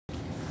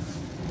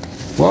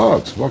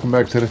Vlogs, welcome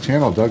back to the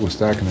channel. Doug with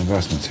Stacking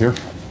Investments here.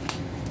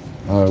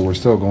 We're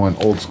still going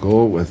old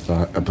school with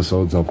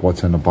episodes of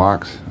What's in the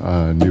Box,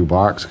 new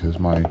box, because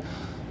my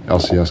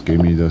LCS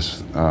gave me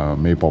this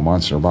Maple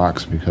Monster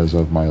box because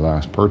of my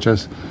last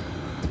purchase.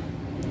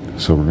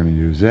 So we're going to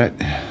use it.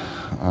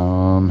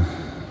 What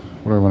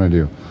do I want to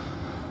do?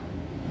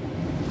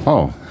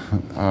 I'm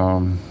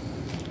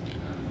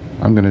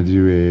going to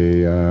do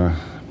a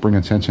bring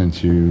attention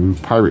to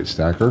Pirate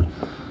Stacker.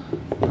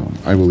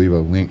 I will leave a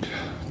link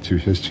to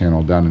his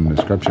channel down in the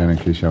description in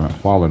case you haven't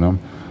followed him.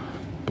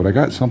 But I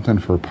got something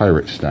for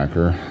Pirate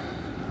Stacker.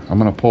 I'm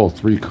gonna pull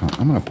three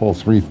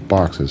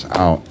boxes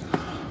out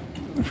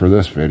for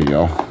this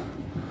video.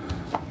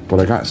 But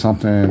I got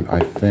something I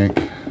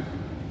think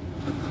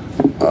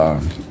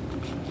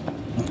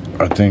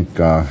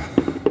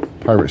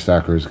Pirate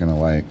Stacker is gonna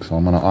like, so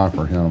I'm gonna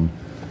offer him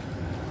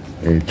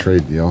a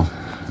trade deal.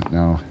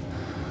 Now,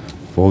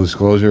 full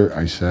disclosure,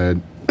 I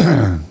said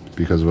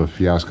because of a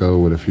fiasco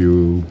with a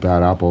few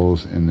bad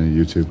apples in the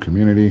YouTube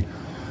community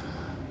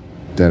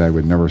that I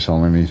would never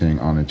sell anything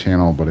on the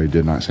channel, but I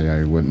did not say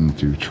I wouldn't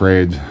do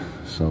trades.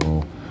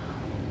 So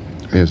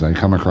as I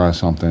come across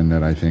something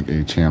that I think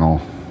a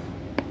channel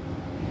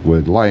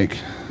would like,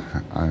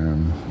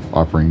 I'm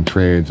offering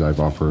trades. I've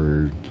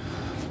offered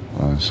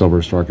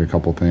Silver Struck a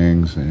couple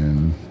things,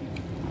 and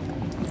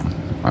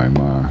I'm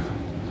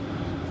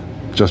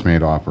just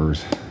made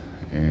offers,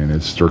 and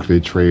it's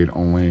strictly trade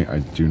only. I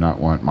do not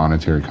want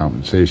monetary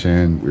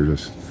compensation.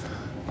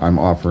 I'm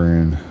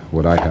offering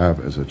what I have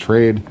as a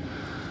trade,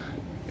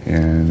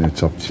 and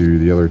it's up to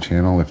the other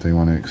channel if they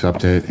want to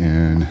accept it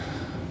and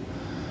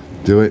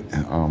do it.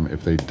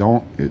 If they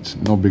don't, it's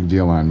no big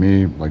deal on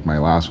me. Like my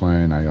last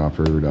one, I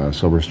offered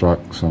Silver Struck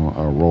a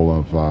roll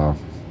of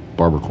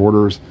barber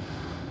quarters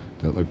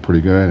that looked pretty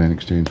good in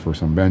exchange for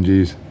some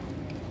Benjis.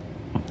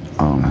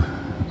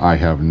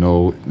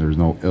 There's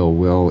no ill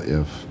will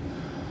if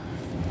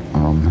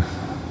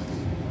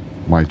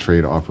my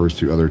trade offers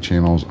to other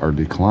channels are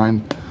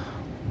declined.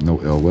 No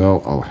ill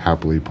will. I'll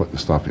happily put the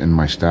stuff in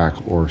my stack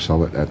or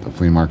sell it at the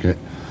flea market.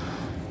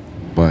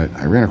 But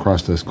I ran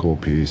across this cool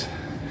piece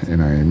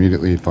and I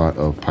immediately thought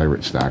of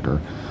Pirate Stacker,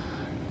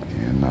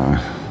 and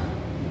I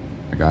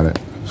got it.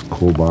 It's a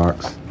cool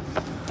box,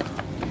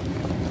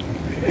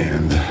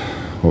 and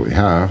what we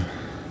have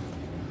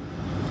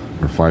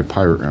are 5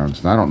 pirate rounds.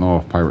 And I don't know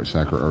if Pirate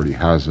Stacker already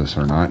has this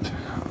or not,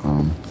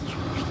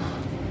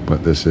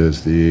 but this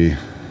is the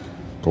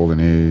golden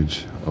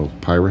age of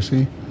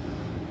piracy.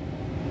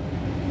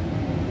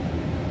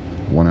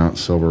 1 ounce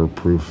silver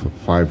proof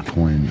 5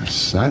 coin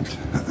set.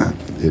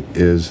 It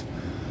is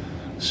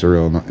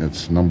serial,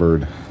 it's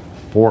numbered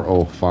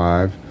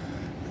 405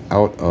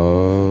 out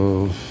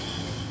of,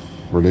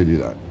 where they do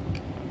that?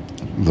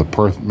 The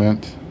Perth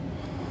Mint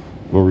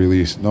will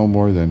release no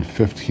more than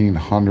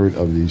 1,500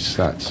 of these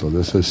sets. So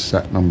this is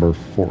set number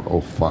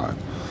 405.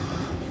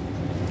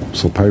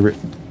 So Pirate,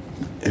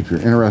 if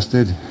you're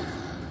interested,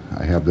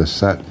 I have this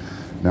set.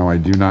 Now I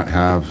do not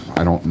have,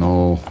 I don't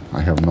know,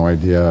 I have no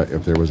idea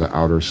if there was an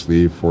outer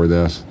sleeve for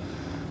this.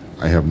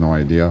 I have no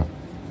idea.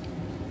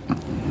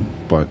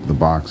 But the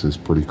box is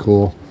pretty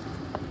cool.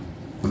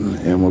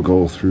 And we'll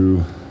go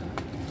through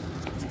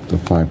the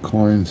 5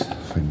 coins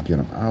if I can get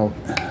them out.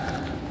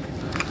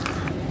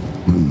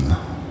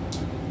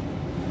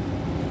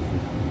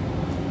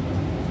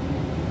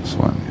 This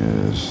one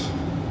is,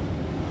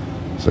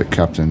 it's like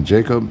Captain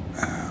Jacob.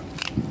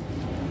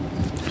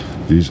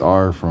 These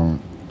are from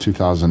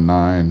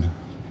 2009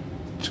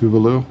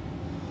 Tuvalu.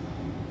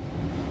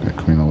 Got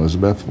Queen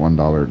Elizabeth,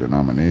 $1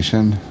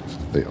 denomination.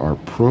 They are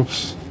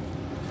proofs.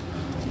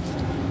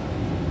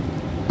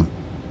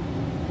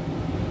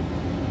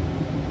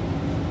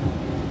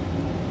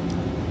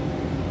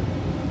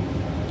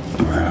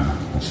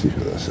 Let's see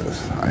who this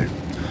is.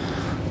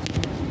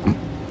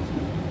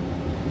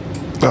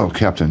 Oh,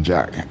 Captain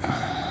Jack.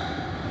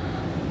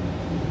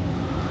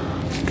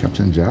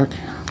 Captain Jack.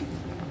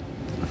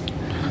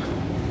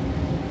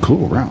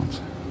 Cool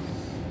rounds.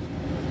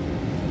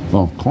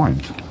 Well,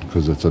 coins,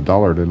 because it's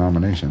 $1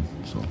 denomination.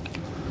 So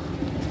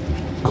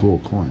cool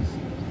coin.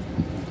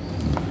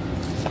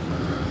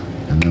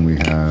 And then we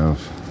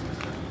have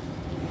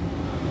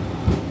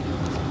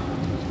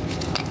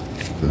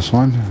this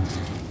one.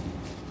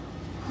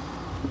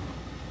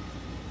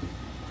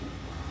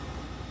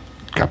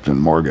 Captain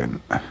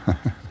Morgan.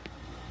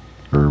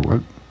 Or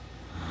what?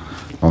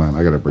 Hold on,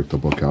 I gotta break the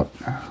book out.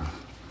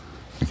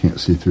 I can't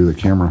see through the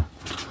camera.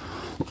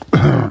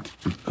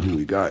 Who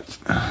we got?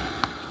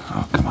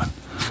 Oh, come on.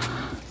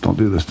 Don't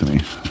do this to me.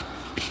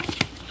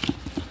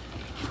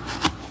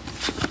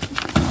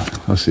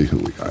 Let's see who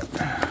we got.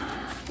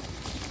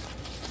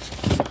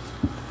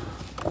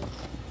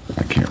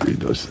 I can't read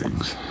those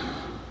things.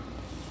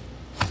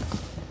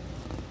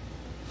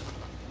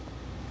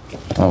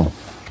 Oh,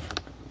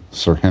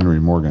 Sir Henry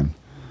Morgan.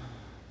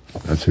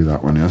 That's who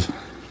that one is.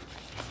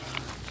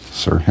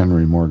 Sir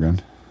Henry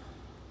Morgan.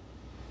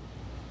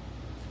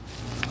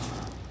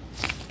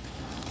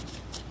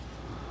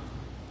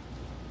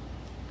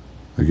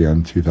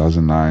 Again,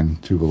 2009,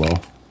 two below.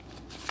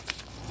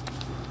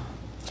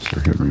 Sir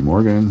Henry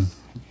Morgan.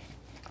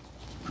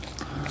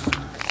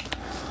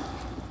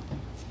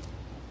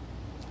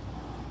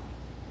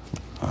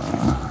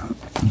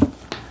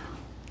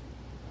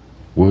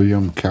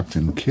 William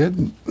Captain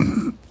Kidd.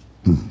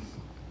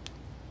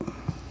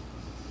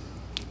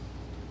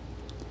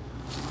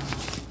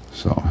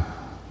 So,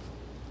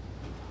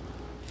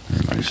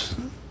 very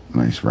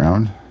nice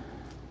round.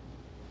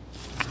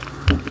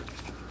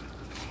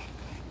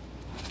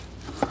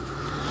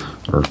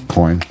 Or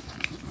coin.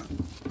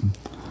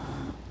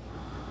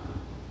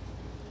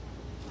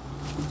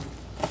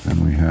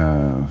 Then we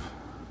have,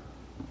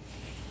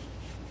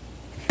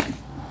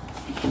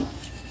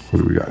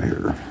 what do we got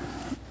here?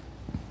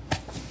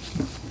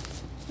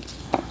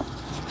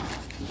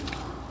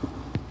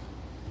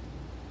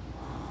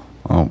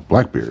 Oh,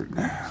 Blackbeard.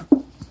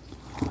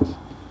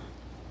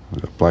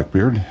 We got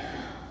Blackbeard.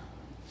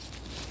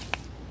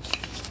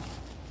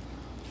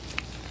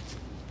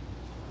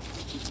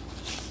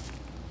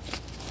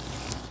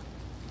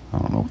 I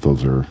don't know if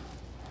those are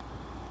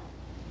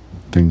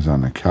things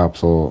on the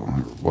capsule or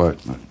what,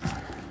 but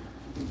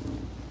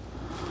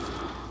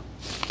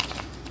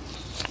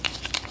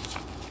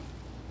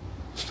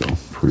still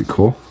pretty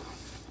cool.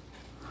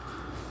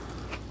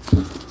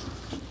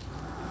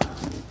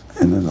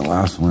 And then the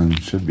last one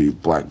should be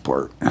Black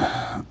Bart.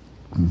 Oh,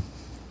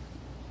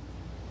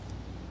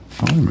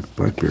 wait a minute,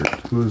 Blackbeard.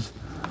 Who is?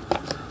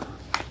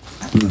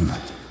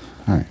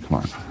 All right, come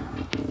on.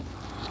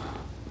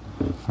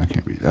 I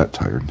can't be that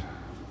tired.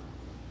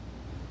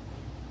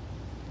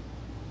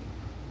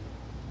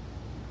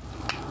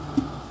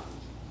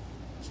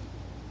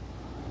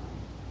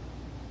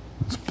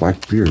 It's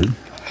Blackbeard.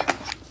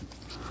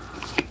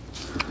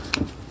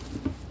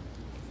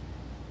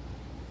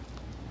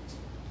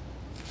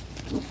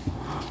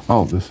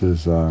 Oh, this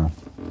is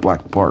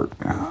Black Bart.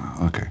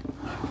 Okay.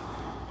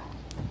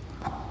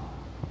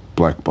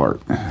 Black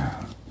Bart.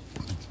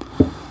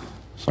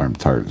 Sorry, I'm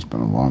tired. It's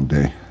been a long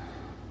day.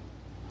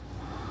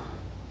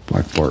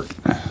 Black Bart.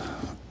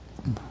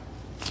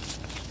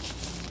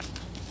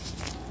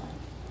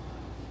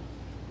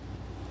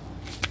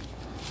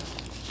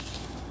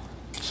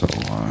 So,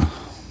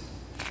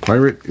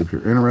 Pirate, if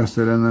you're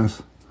interested in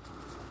this,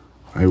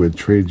 I would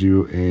trade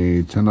you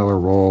a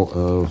 $10 roll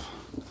of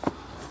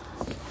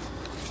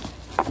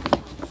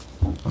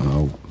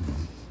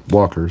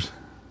walkers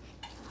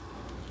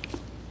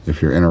if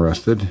you're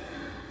interested.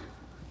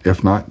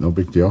 If not, no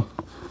big deal.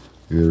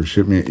 Either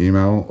shoot me an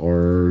email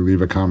or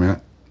leave a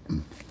comment.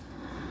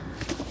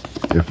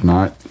 If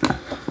not,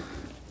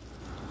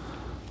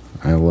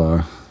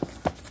 I'll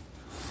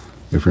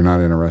if you're not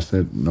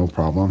interested, no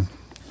problem.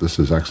 This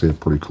is actually a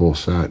pretty cool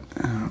set,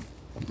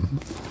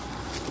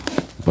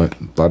 but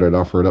thought I'd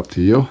offer it up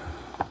to you.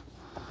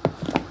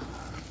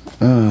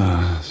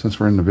 Since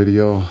we're in the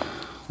video,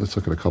 let's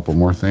look at a couple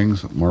more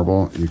things.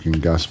 Marble, you can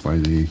guess by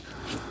the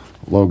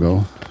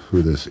logo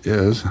who this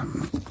is.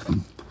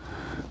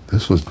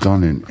 This was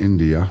done in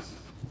India.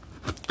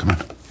 Come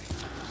on.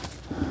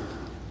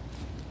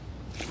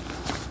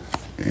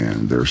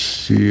 And their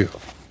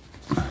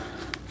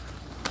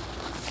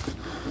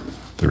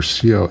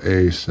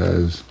COA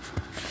says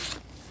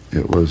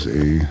it was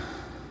a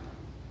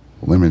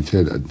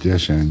limited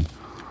edition,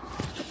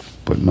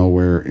 but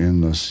nowhere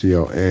in the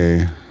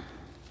COA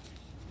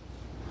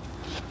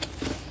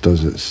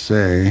does it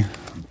say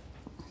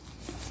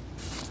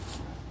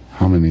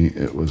how many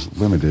it was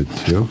limited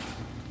to.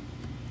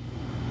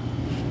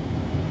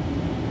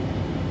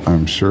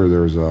 I'm sure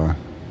there's a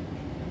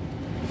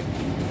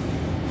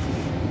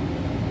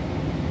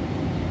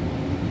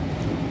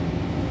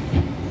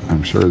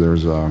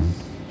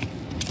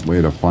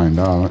way to find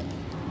out,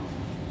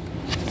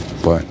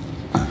 but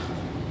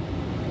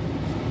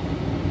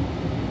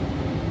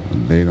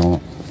they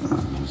don't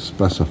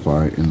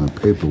specify in the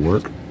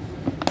paperwork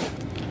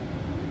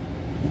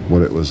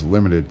what it was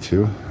limited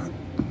to.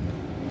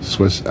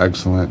 Swiss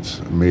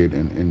Excellence, made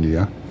in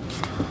India.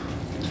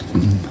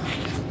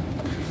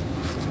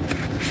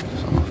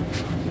 So,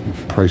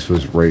 price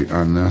was right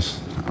on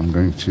this. I'm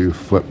going to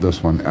flip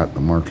this one at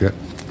the market.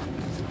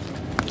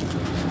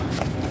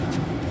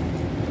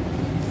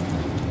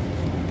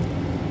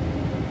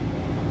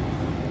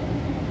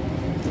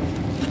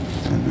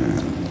 And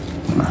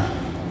then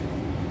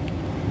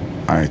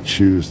I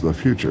choose the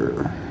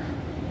future.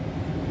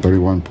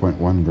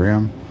 31.1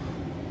 gram.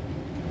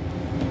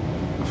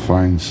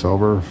 Fine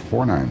silver,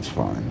 4/9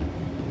 fine.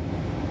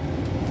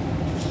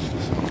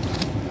 So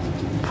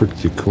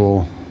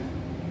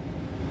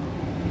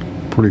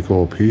pretty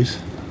cool piece.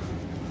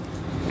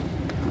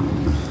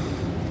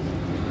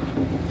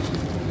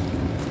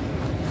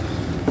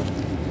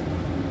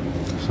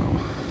 So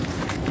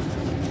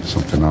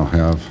something I'll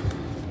have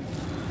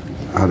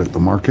out at the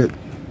market.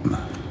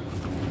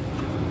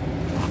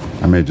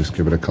 I may just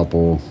give it a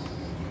couple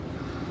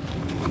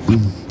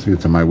to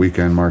get to my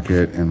weekend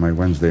market and my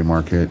Wednesday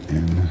market,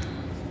 and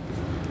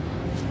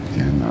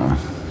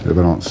if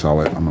I don't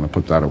sell it, I'm going to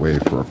put that away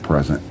for a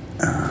present.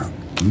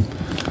 And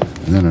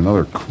then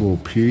another cool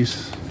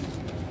piece.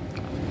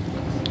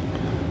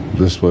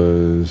 This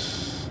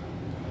was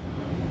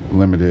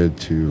limited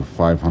to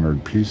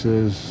 500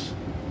 pieces.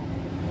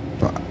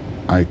 The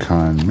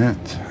Icon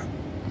Mint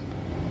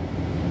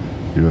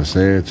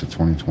USA, it's a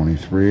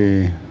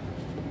 2023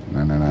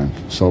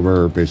 999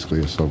 silver, basically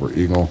a silver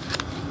eagle.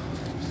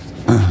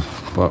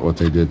 But what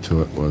they did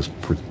to it was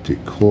pretty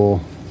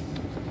cool.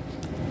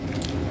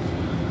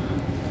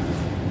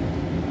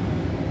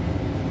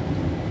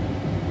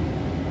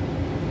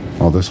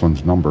 Oh, this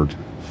one's numbered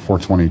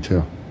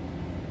 422.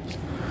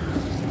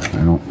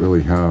 I don't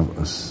really have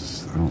a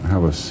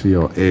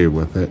COA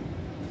with it,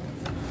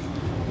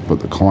 but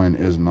the coin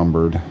is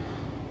numbered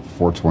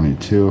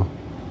 422.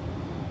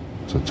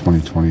 It's a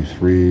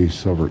 2023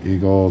 Silver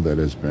Eagle that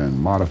has been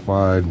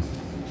modified.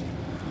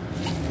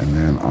 And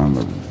then on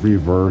the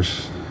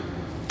reverse,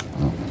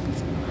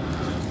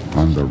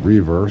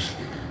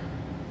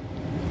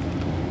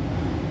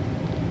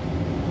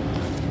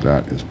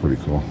 that is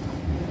pretty cool.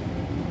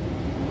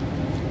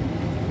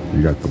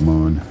 You got the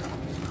moon.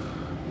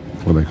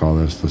 What do they call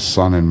this? The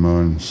sun and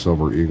moon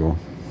Silver Eagle.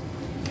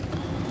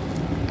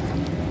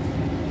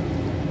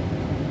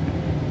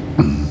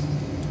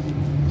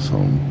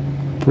 So,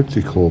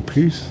 pretty cool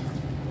piece.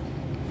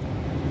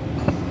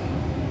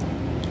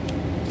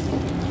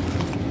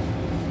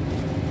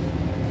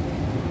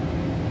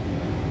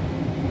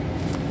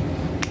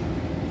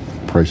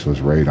 Price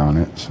was right on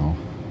it, so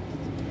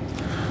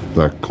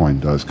the coin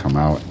does come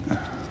out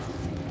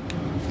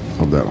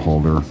of that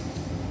holder.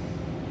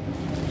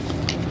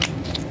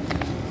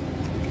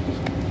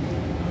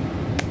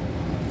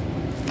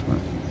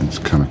 It's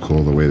kind of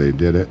cool the way they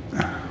did it. You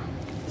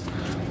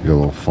get a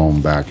little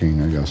foam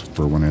backing, I guess,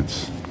 for when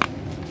it's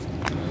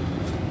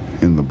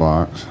in the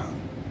box,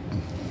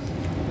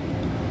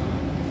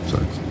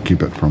 so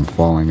keep it from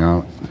falling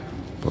out.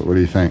 But what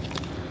do you think?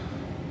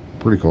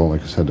 Pretty cool.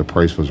 Like I said, the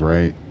price was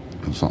right.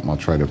 It's something I'll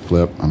try to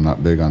flip. I'm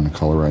not big on the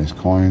colorized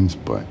coins,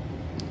 but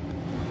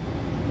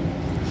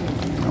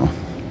you know,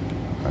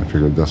 I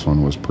figured this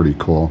one was pretty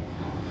cool.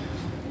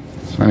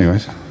 So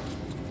anyways,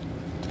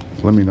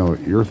 let me know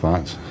your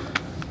thoughts.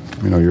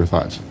 Let me know your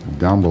thoughts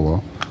down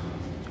below.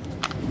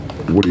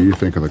 What do you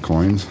think of the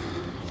coins?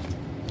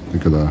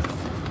 Think of the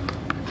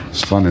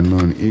Sun and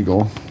Moon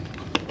Eagle.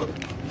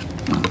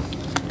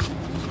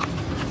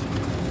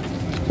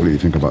 What do you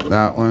think about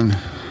that one?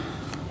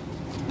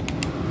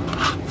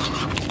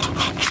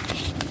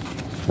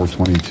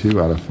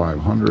 422 out of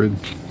 500.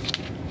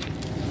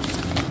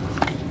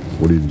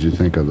 What did you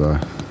think of the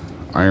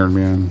Iron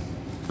Man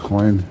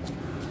coin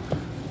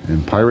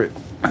and Pirate?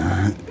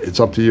 It's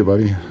up to you,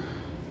 buddy.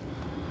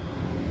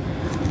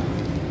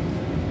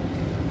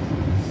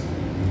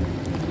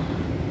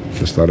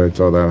 Just thought I'd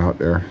throw that out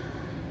there.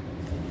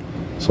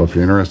 So if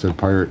you're interested,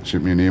 Pirate,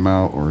 shoot me an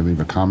email or leave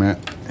a comment,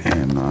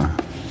 and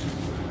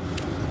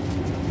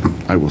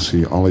I will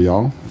see all of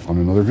y'all on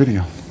another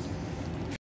video.